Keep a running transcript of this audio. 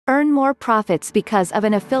more profits because of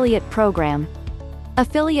an affiliate program.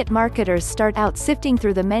 Affiliate marketers start out sifting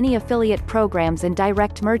through the many affiliate programs and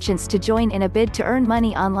direct merchants to join in a bid to earn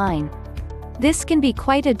money online. This can be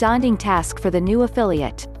quite a daunting task for the new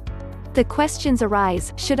affiliate. The questions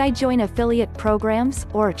arise: should I join affiliate programs,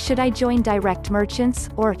 or should I join direct merchants,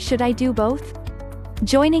 or should I do both?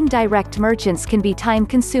 Joining direct merchants can be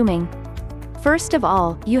time-consuming. First of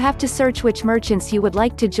all, you have to search which merchants you would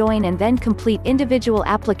like to join and then complete individual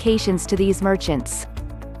applications to these merchants.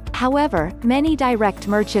 However, many direct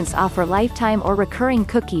merchants offer lifetime or recurring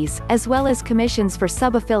cookies, as well as commissions for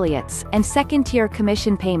sub-affiliates, and second-tier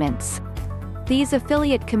commission payments. These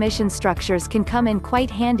affiliate commission structures can come in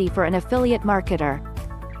quite handy for an affiliate marketer.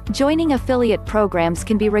 Joining affiliate programs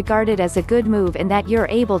can be regarded as a good move in that you're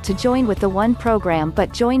able to join with the one program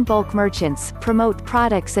but join bulk merchants, promote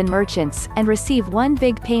products and merchants, and receive one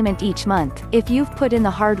big payment each month, if you've put in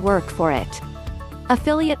the hard work for it.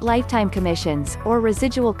 Affiliate lifetime commissions, or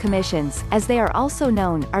residual commissions, as they are also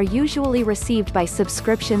known, are usually received by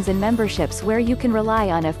subscriptions and memberships where you can rely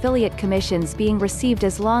on affiliate commissions being received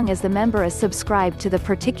as long as the member is subscribed to the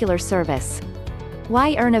particular service.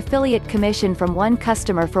 Why earn affiliate commission from one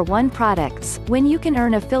customer for one products, when you can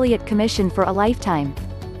earn affiliate commission for a lifetime?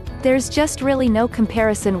 There's just really no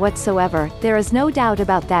comparison whatsoever, there is no doubt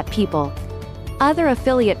about that, people. Other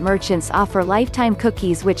affiliate merchants offer lifetime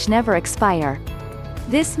cookies which never expire.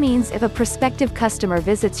 This means if a prospective customer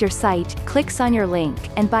visits your site, clicks on your link,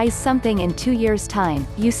 and buys something in 2 years' time,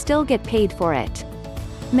 you still get paid for it.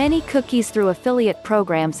 Many cookies through affiliate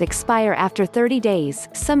programs expire after 30 days,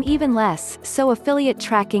 some even less, so affiliate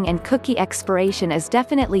tracking and cookie expiration is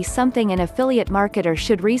definitely something an affiliate marketer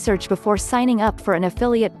should research before signing up for an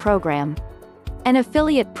affiliate program. An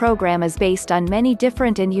affiliate program is based on many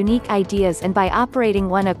different and unique ideas, and by operating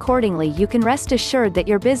one accordingly you can rest assured that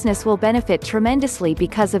your business will benefit tremendously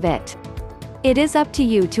because of it. It is up to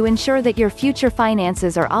you to ensure that your future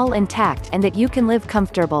finances are all intact and that you can live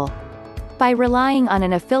comfortable. By relying on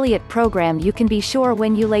an affiliate program you can be sure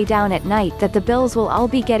when you lay down at night that the bills will all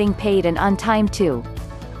be getting paid and on time too.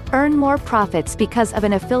 Earn more profits because of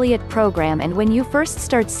an affiliate program, and when you first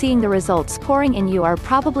start seeing the results pouring in you are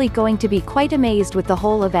probably going to be quite amazed with the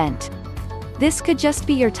whole event. This could just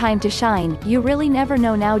be your time to shine, you really never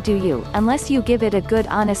know now, do you, unless you give it a good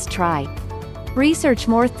honest try. Research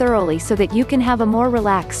more thoroughly so that you can have a more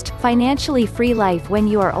relaxed, financially free life when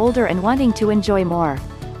you are older and wanting to enjoy more.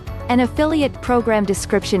 An affiliate program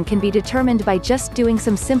description can be determined by just doing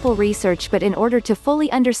some simple research, but in order to fully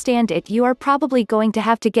understand it you are probably going to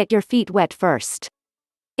have to get your feet wet first.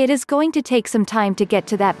 It is going to take some time to get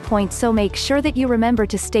to that point, so make sure that you remember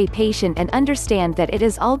to stay patient and understand that it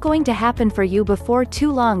is all going to happen for you before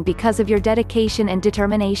too long because of your dedication and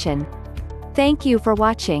determination. Thank you for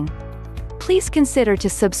watching. Please consider to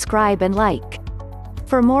subscribe and like.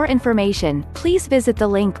 For more information, please visit the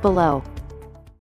link below.